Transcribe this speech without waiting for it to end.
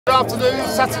Good afternoon,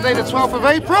 Saturday the 12th of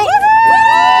April.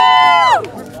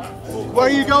 Where are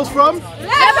you girls from?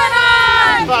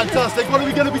 Lebanon! Fantastic. What are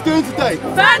we going to be doing today?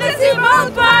 Fantasy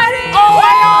boat party!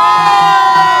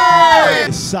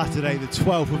 It's Saturday the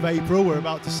 12th of April. We're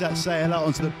about to set sail out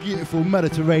onto the beautiful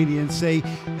Mediterranean Sea.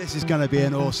 This is going to be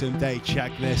an awesome day.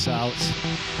 Check this out.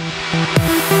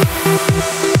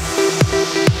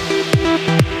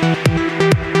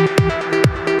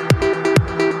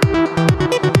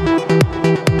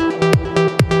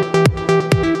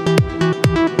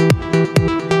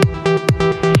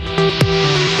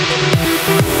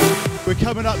 We're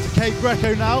coming up to Cape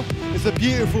Greco now. It's a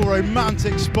beautiful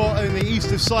romantic spot in the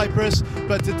east of Cyprus,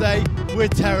 but today we're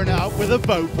tearing it up with a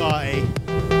boat party.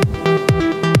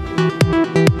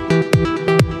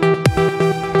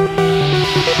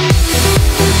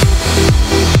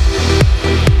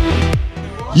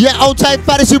 Yeah, old time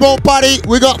Fantasy Boat Party.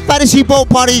 We got Fantasy Boat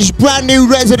Party's brand new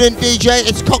resident DJ.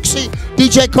 It's Coxie,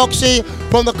 DJ Coxie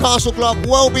from the Castle Club.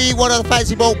 Will be one of the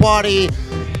Fantasy Boat Party.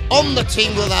 On the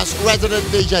team with us, resident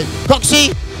DJ.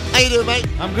 Coxie, how you doing, mate?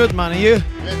 I'm good, man. Are you?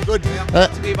 Yeah, good. I'm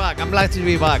glad to be back. I'm glad to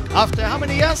be back. After how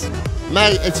many years?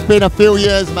 Mate, it's been a few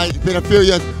years, mate. It's been a few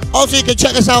years. Also, you can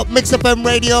check us out, Mix FM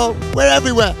Radio. We're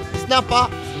everywhere. Snapper.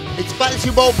 It's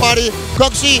Fantasy Boat Party.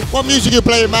 Coxie, what music you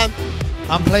playing, man?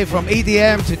 I'm playing from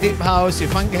EDM to deep house to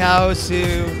funky house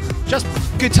to just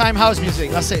good time house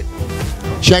music. That's it.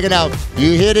 Check it out.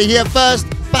 You hear it here first.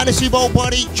 Fantasy Boat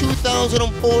Party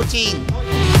 2014.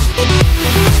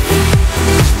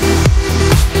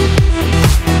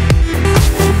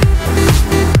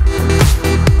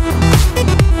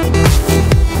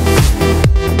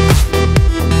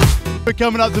 We're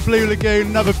coming up to Blue Lagoon,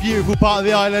 another beautiful part of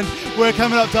the island. We're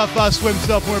coming up to our first swim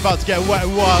stop and we're about to get wet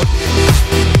and wild.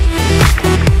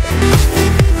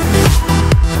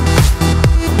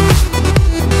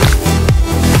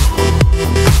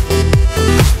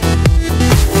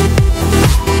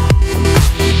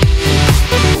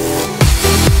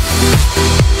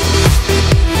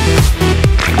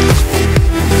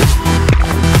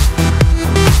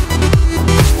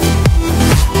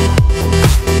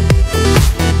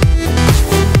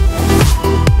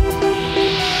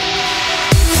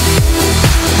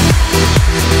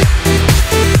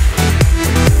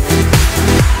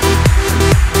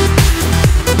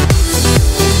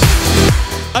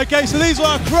 Okay, so these are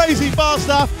our crazy bar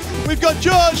staff. We've got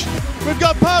George, we've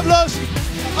got Pavlos.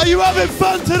 Are you having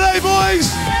fun today, boys?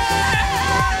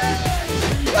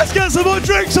 Let's get some more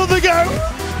drinks on the go.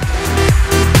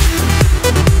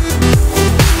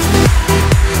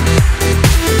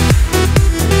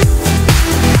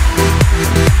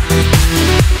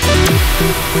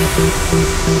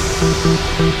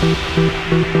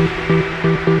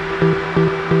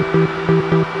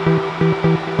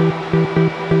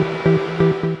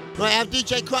 Right, I have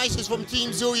DJ Crisis from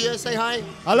Team Zoo here. Say hi.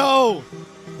 Hello.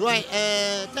 Right,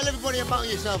 tell everybody about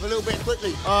yourself a little bit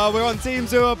quickly. We're on Team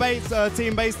Zoo,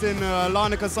 team based in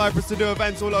Larnaca, Cyprus, to do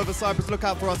events all over Cyprus. Look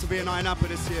out for us to be in Ayia Napa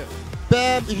this year.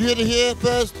 Bam, if you hear it here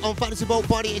first on Fantasy Boat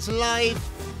Party, it's live.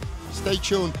 Stay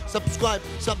tuned. Subscribe,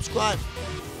 subscribe.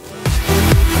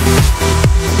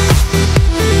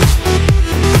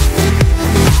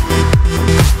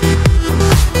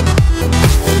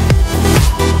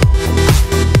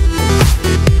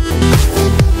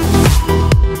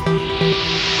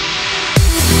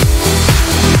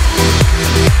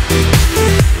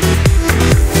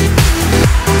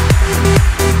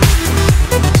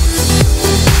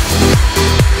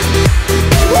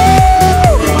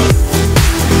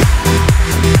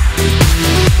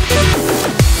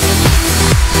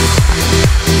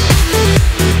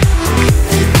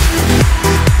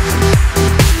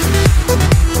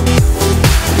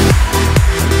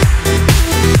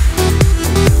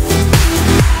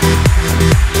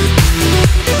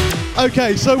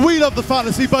 Okay, so we love the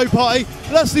Fantasy Boat Party.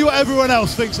 Let's see what everyone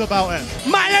else thinks about it.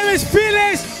 My name is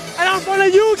Felix, and I'm from the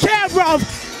UK, bro.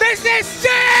 This is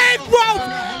sick, bro.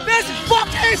 This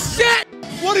fucking shit.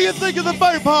 What do you think of the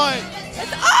boat party?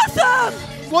 It's awesome!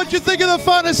 What do you think of the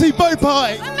Fantasy Boat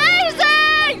Party?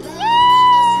 Amazing! Woo!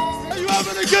 Are you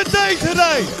having a good day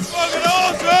today? Fucking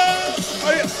awesome!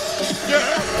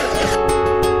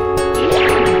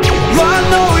 I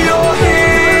know you're here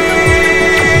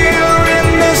in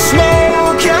the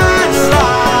smoke and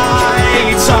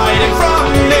lights hiding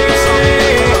from me.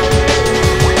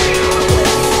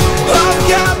 I've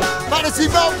got my Fantasy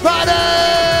Boat Party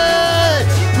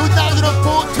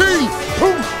 2014.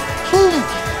 Boom, boom,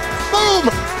 boom.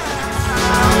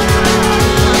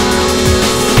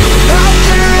 How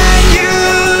can you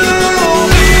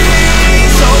be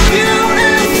so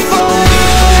beautiful?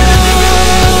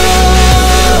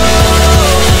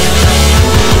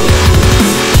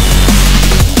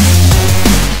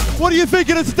 you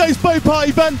thinking of today's boat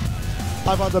party, Ben?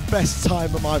 I've had the best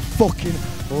time of my fucking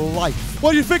life.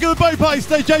 What do you think of the boat party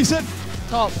today, Jason?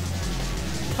 Top.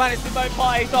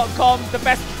 fantasyboatparty.com, the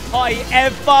best party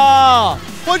ever.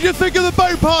 What do you think of the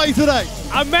boat party today?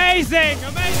 Amazing,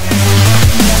 amazing.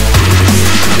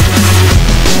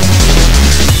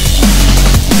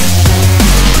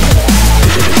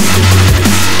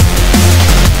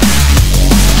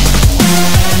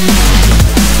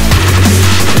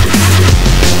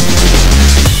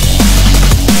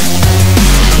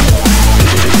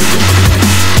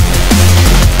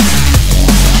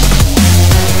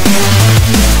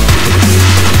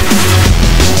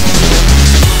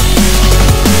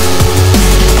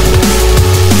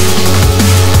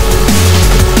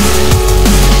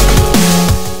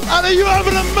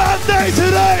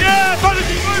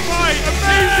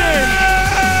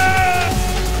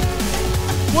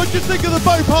 What do you think of the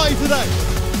boat party today?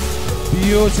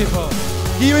 Beautiful.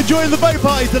 Are you enjoying the boat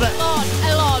party today?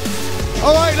 A lot.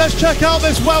 All right, let's check out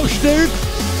this Welsh dude.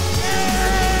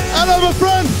 Hello, my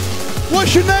friend.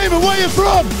 What's your name and where you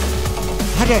from?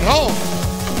 I don't know.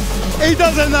 He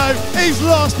doesn't know. He's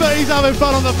lost, but he's having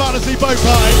fun on the fantasy boat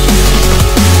party.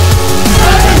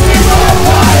 Fantasy boat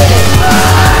party!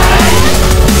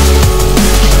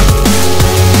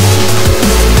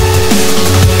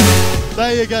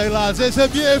 There you go, lads. It's a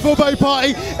beautiful boat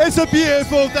party. It's a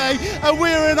beautiful day, and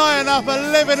we're in Ayia Napa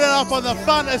living it up on the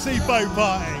fantasy boat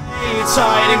party. It's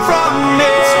hiding from me.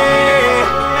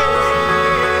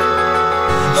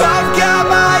 I've got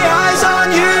my eyes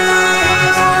on you,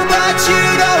 but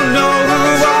you don't know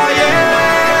who I am.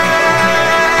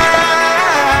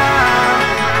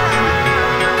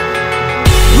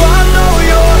 I know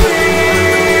you're here.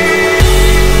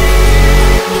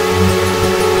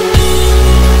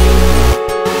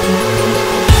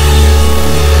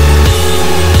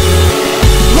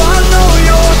 I know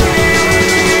you're here.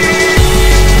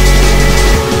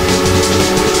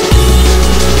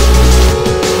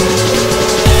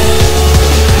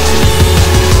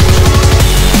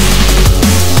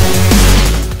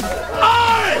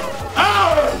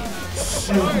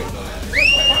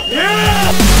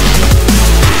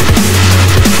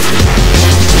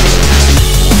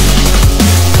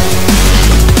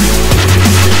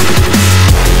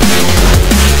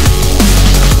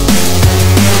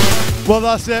 Well,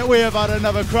 that's it. We have had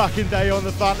another cracking day on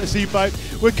the fantasy boat.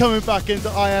 We're coming back into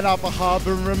Ayia Napa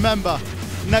Harbour, and remember,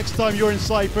 next time you're in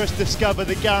Cyprus, discover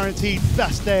the guaranteed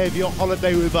best day of your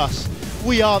holiday with us.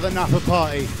 We are the Napa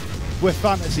Party. We're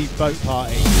Fantasy Boat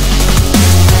Party.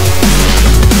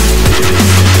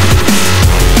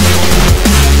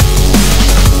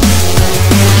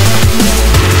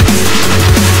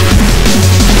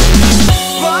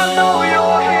 I know you're